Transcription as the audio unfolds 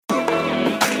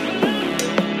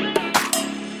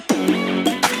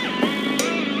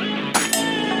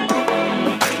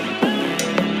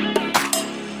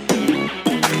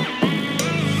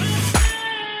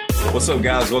What's up,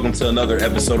 guys? Welcome to another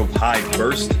episode of High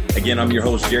First. Again, I'm your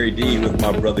host, Jerry D, with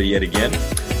my brother yet again.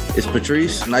 It's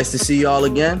Patrice. Nice to see y'all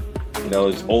again. You know,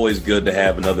 it's always good to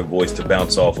have another voice to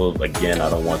bounce off of. Again, I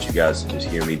don't want you guys to just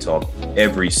hear me talk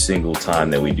every single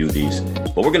time that we do these.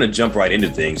 But we're going to jump right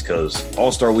into things because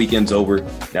All-Star Weekend's over.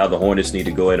 Now the Hornets need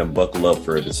to go ahead and buckle up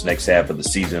for this next half of the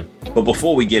season. But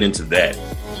before we get into that,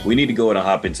 we need to go ahead and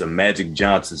hop into Magic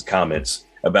Johnson's comments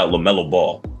about LaMelo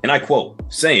Ball. And I quote,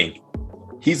 saying,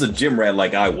 "He's a gym rat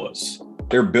like I was.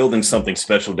 They're building something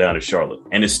special down in Charlotte,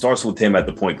 and it starts with him at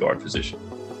the point guard position."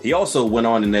 He also went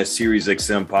on in that Sirius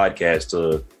XM podcast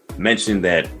to mention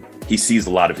that he sees a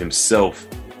lot of himself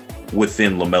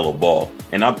within LaMelo Ball.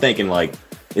 And I'm thinking, like,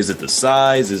 is it the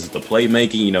size? Is it the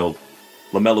playmaking? You know,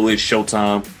 LaMelo is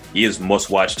Showtime. He is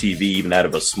must-watch TV, even out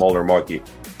of a smaller market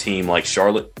team like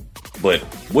Charlotte. But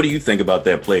what do you think about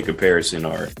that play comparison,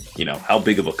 or, you know, how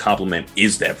big of a compliment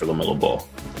is that for LaMelo Ball?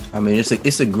 I mean,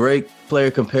 it's a great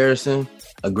player comparison,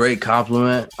 a great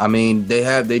compliment. I mean,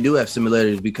 they do have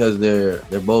similarities because they're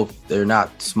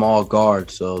not small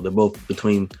guards, so they're both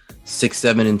between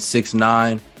 6'7" and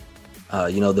 6'9".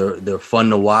 You know, they're fun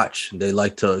to watch. They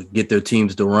like to get their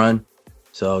teams to run.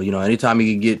 So, you know, anytime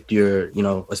you can get your, you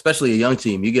know, especially a young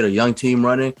team, you get a young team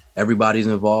running, everybody's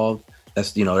involved.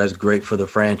 That's great for the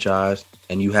franchise,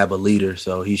 and you have a leader.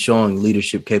 So he's showing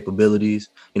leadership capabilities.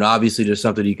 You know, obviously there's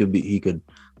something he could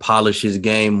polish his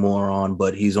game more on,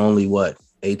 but he's only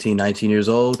 18, 19 years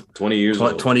old, 20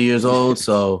 years old.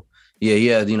 So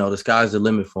yeah, you know, the sky's the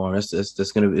limit for him.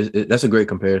 That's a great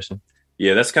comparison.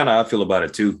 Yeah, that's kind of how I feel about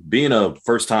it too. Being a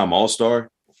first-time All-Star,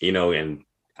 you know, and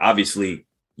obviously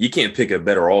you can't pick a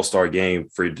better All-Star game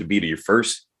for it to be to your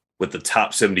first, with the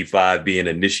top 75 being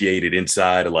initiated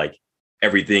inside of like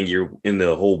everything. You're in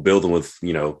the whole building with,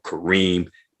 you know, Kareem,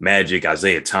 Magic,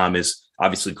 Isaiah Thomas.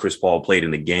 Obviously, Chris Paul played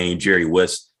in the game, Jerry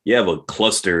West. You have a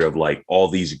cluster of like all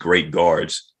these great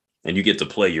guards, and you get to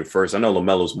play your first. I know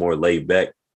LaMelo's more laid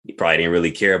back. He probably didn't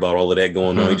really care about all of that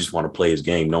going on. He just want to play his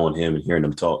game, knowing him and hearing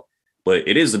him talk. But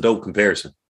it is a dope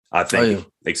comparison, I think,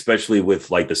 especially with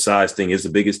like the size thing is the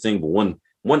biggest thing. But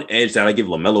one edge that I give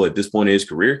LaMelo at this point in his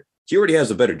career, he already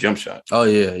has a better jump shot. Oh,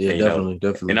 yeah,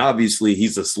 definitely. And obviously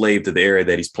he's a slave to the area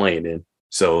that he's playing in.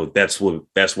 So that's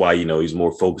why, you know, he's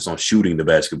more focused on shooting the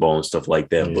basketball and stuff like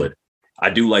that. But I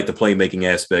do like the playmaking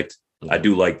aspect. I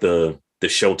do like the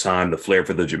showtime, the flair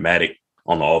for the dramatic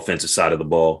on the offensive side of the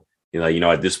ball. You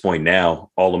know, at this point now,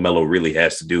 all LaMelo really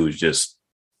has to do is just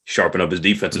sharpen up his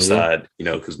defensive side, you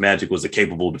know, because Magic was a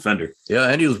capable defender. Yeah,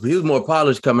 and he was more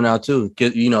polished coming out too.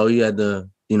 You know, he had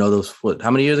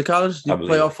how many years of college? Did he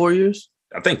play all 4 years?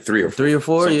 I think 3 or 4. 3 or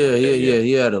 4? Yeah.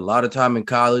 He had a lot of time in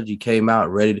college. He came out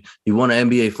ready. He won an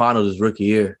NBA Finals his rookie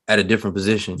year at a different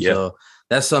position. Yeah. So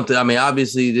that's something. I mean,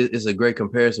 obviously, it's a great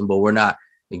comparison, but we're not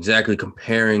exactly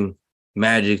comparing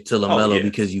Magic to LaMelo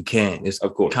because you can't. It's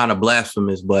kind of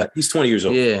blasphemous, but he's 20 years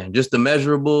old. Yeah, just the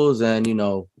measurables and, you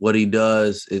know, what he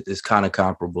does is kind of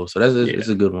comparable. So it's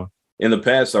a good one. In the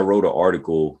past, I wrote an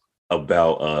article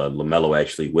about LaMelo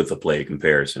actually with a player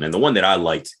comparison. And the one that I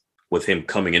liked with him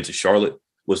coming into Charlotte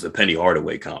was the Penny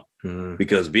Hardaway comp.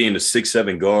 Because being a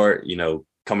 6'7" guard, you know,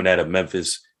 coming out of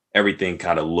Memphis, everything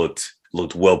kind of looked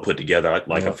well put together.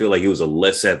 I feel like he was a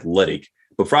less athletic,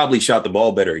 but probably shot the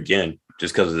ball better again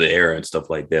just because of the era and stuff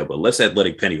like that. But less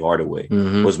athletic Penny Hardaway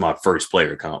was my first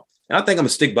player comp. And I think I'm going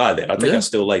to stick by that. I think I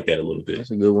still like that a little bit.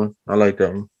 That's a good one. I like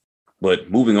that one.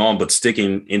 But moving on, but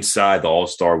sticking inside the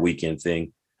All-Star Weekend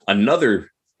thing,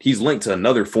 he's linked to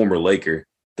another former Laker,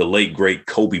 the late, great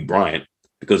Kobe Bryant,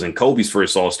 because in Kobe's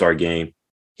first All-Star game,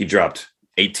 he dropped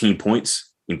 18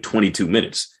 points in 22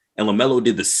 minutes. And LaMelo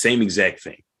did the same exact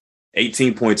thing.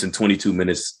 18 points in 22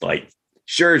 minutes. Like,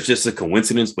 sure, it's just a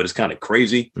coincidence, but it's kind of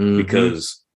crazy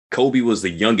because Kobe was the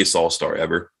youngest All-Star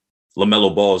ever.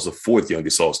 LaMelo Ball is the 4th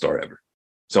youngest All-Star ever.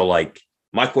 So, like,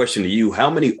 my question to you, how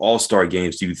many All-Star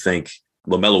games do you think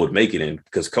LaMelo would make it in?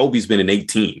 Because Kobe's been in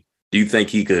 18. Do you think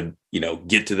he could, you know,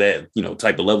 get to that, you know,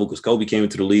 type of level? Because Kobe came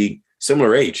into the league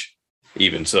similar age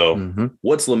even. So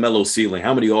what's LaMelo's ceiling?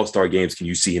 How many All-Star games can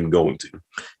you see him going to?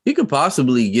 He could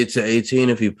possibly get to 18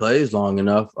 if he plays long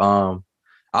enough.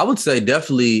 I would say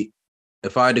definitely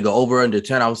if I had to go over under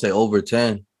 10, I would say over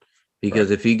 10.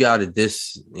 Because if he got it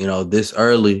this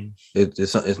early, it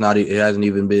hasn't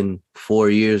even been 4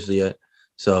 years yet.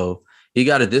 So he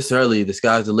got it this early. The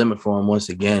sky's the limit for him once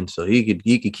again. So he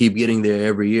could keep getting there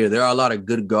every year. There are a lot of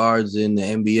good guards in the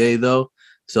NBA though,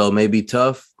 so it may be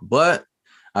tough. But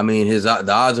I mean,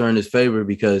 the odds are in his favor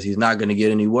because he's not going to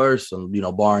get any worse, you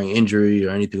know, barring injury or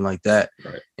anything like that.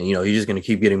 Right. And you know, he's just going to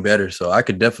keep getting better. So I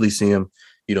could definitely see him,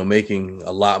 making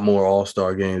a lot more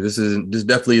All-Star games. This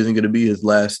definitely isn't going to be his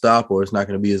last stop, or it's not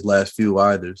going to be his last few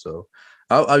either. So,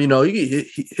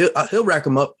 he'll rack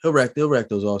them up. He'll rack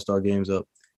those All-Star games up.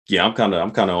 Yeah, I'm kind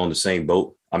of on the same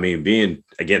boat. I mean, being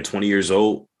again 20 years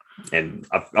old, and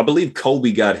I believe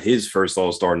Kobe got his first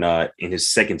All-Star nod in his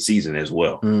second season as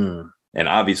well. And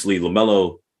obviously,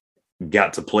 LaMelo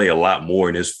got to play a lot more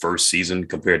in his first season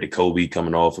compared to Kobe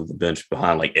coming off of the bench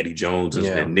behind like Eddie Jones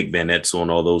and Nick Van Exel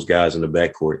and all those guys in the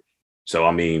backcourt. So,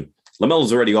 I mean,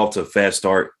 LaMelo's already off to a fast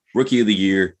start. Rookie of the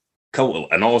year,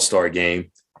 an All-Star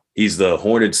game. He's the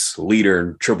Hornets leader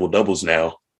in triple doubles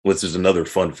now, which is another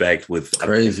fun fact with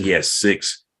crazy. He has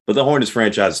 6. But the Hornets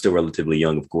franchise is still relatively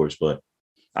young, of course. But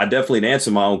I definitely, to answer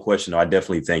my own question, I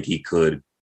definitely think he could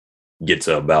get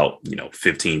to about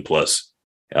 15 plus.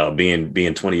 Being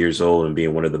 20 years old and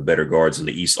being one of the better guards in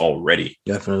the East already.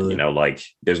 Definitely.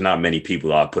 There's not many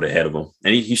people I'd put ahead of him.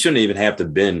 And he shouldn't even have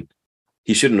been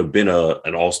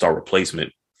an all-star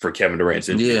replacement for Kevin Durant's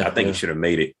injury. I think he should have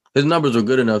made it. His numbers were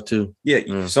good enough too.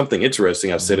 Yeah. Something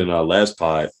interesting I said in our last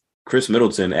pod, Chris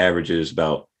Middleton averages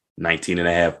about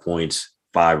 19.5 points,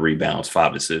 5 rebounds,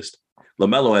 5 assists.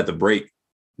 LaMelo at the break,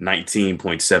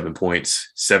 19.7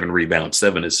 points, 7 rebounds,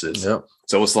 7 assists. Yep.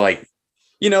 So it's like,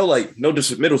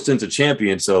 Middleton's a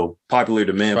champion, so popular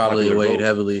demand. Probably weighed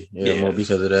heavily, more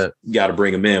because of that. You got to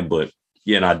bring him in, but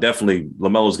definitely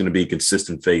LaMelo's going to be a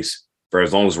consistent face for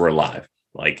as long as we're alive.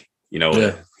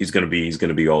 He's going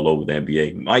to be all over the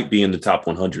NBA. Might be in the top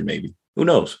 100, maybe. Who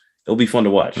knows? It'll be fun to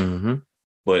watch. Mm-hmm.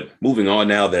 But moving on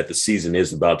now that the season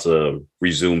is about to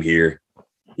resume here,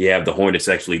 you have the Hornets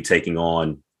actually taking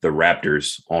on the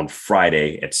Raptors on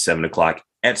Friday at 7:00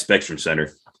 at Spectrum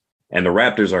Center. And the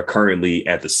Raptors are currently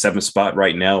at the 7th spot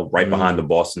right now, right behind the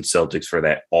Boston Celtics for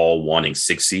that all wanting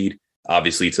 6th seed,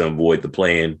 obviously to avoid the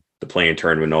play-in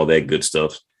tournament, all that good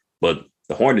stuff. But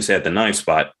the Hornets at the 9th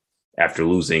spot after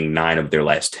losing 9 of their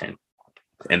last 10.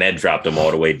 And that dropped them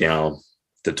all the way down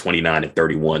to 29 and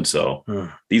 31.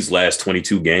 So these last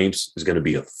 22 games is going to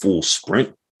be a full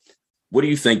sprint. What do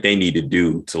you think they need to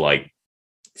do to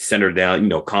center down,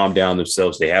 calm down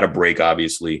themselves? They had a break,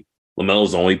 obviously.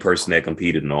 LaMelo's the only person that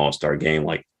competed in the All-Star game.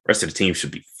 The rest of the team should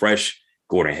be fresh.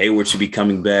 Gordon Hayward should be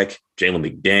coming back. Jalen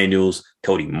McDaniels,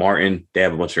 Cody Martin. They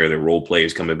have a bunch of other role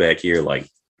players coming back here.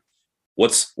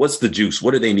 What's the juice?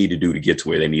 What do they need to do to get to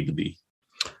where they need to be?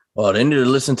 Well, they need to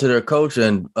listen to their coach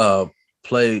and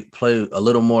play a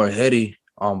little more heady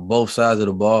on both sides of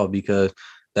the ball, because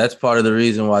that's part of the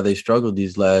reason why they struggled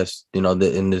these last,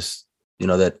 in this,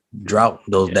 that drought,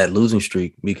 that losing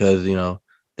streak, because,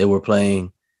 they were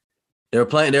playing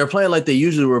like they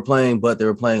usually were playing, but they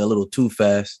were playing a little too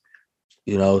fast,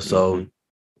 so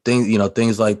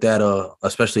things like that,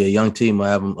 especially a young team will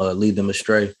have them lead them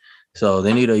astray. So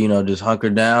they need to, just hunker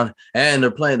down, and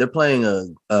they're playing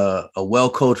a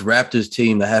well-coached Raptors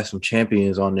team that has some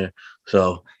champions on there.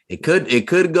 So it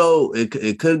could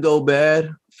go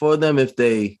bad for them if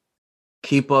they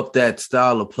keep up that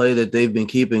style of play that they've been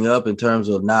keeping up, in terms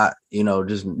of not,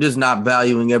 just not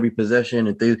valuing every possession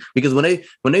and things. Because when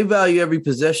they value every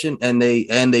possession and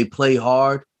they play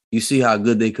hard, you see how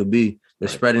good they could be. They're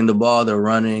spreading the ball, they're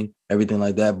running, everything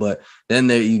like that. But then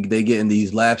they get in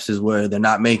these lapses where they're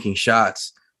not making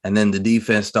shots, and then the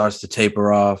defense starts to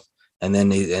taper off, and then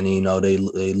they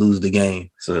lose the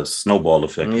game. It's a snowball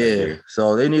effect. Yeah. Right,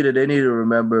 so they need to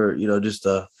remember, just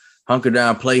to hunker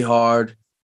down, play hard.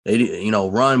 They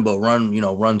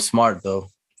run smart though.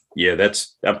 Yeah,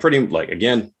 I'm pretty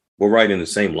again, we're right in the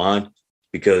same line,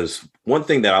 because one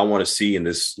thing that I want to see in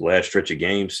this last stretch of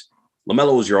games,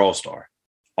 LaMelo was your all-star.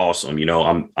 Awesome.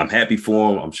 I'm happy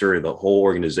for him. I'm sure the whole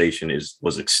organization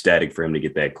was ecstatic for him to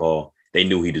get that call. They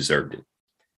knew he deserved it.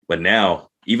 But now,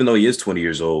 even though he is 20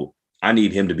 years old, I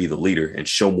need him to be the leader and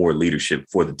show more leadership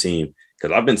for the team.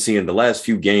 Because I've been seeing the last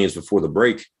few games before the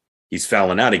break, he's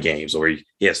fouling out of games, or he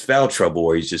has foul trouble,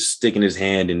 or he's just sticking his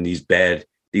hand in these bad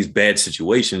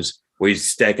situations where he's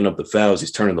stacking up the fouls.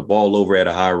 He's turning the ball over at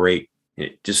a high rate.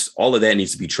 Just all of that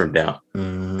needs to be trimmed down,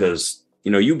 because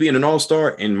you being an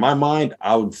all-star, in my mind,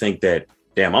 I would think that,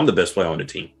 damn, I'm the best player on the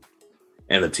team.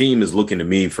 And the team is looking to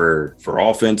me for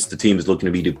offense. The team is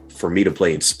looking to me for me to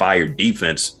play inspired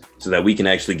defense so that we can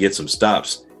actually get some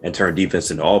stops and turn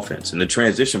defense into offense. And the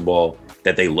transition ball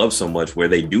that they love so much, where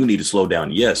they do need to slow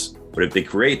down, yes. But if they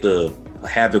create the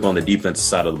havoc on the defensive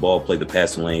side of the ball, play the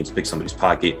passing lanes, pick somebody's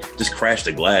pocket, just crash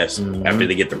the glass after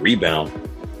they get the rebound,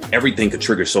 everything could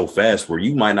trigger so fast where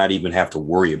you might not even have to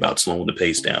worry about slowing the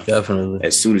pace down. Definitely.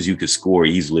 As soon as you could score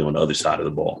easily on the other side of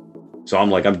the ball. So I'm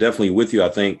definitely with you. I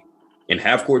think in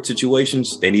half-court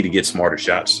situations, they need to get smarter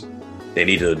shots. they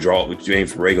need to draw.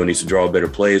 James Borrego needs to draw better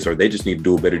plays, or they just need to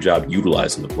do a better job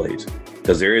utilizing the plays.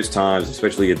 Because there is times,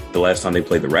 especially the last time they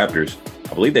played the Raptors,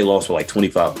 I believe they lost for like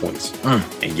 25 points.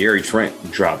 And Gary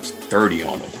Trent drops 30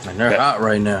 on them. And they're hot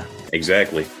right now.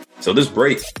 Exactly. So this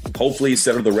break, hopefully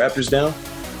settle the Raptors down.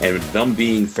 And with them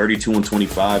being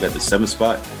 32-25 at the 7th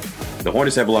spot, the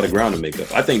Hornets have a lot of ground to make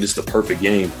up. I think this is the perfect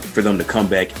game for them to come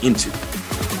back into.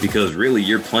 Because really,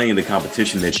 you're playing the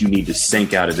competition that you need to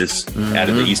sink out of this, out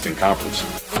of the Eastern Conference.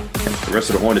 The rest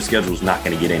of the Hornets schedule is not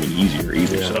going to get any easier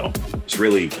either. Yeah. So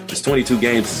it's 22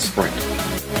 games to sprint.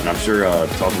 And I'm sure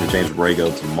talking to James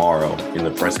Borrego tomorrow in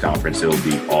the press conference, it'll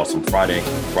be awesome. Friday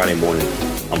morning,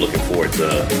 I'm looking forward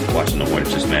to watching the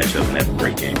Hornets just match up and have a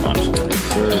great game, honestly.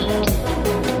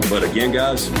 Sure. But again,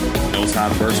 guys, it's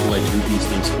time first. We'll let you do these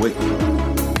things quickly.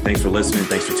 Thanks for listening.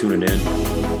 Thanks for tuning in.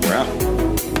 We're out.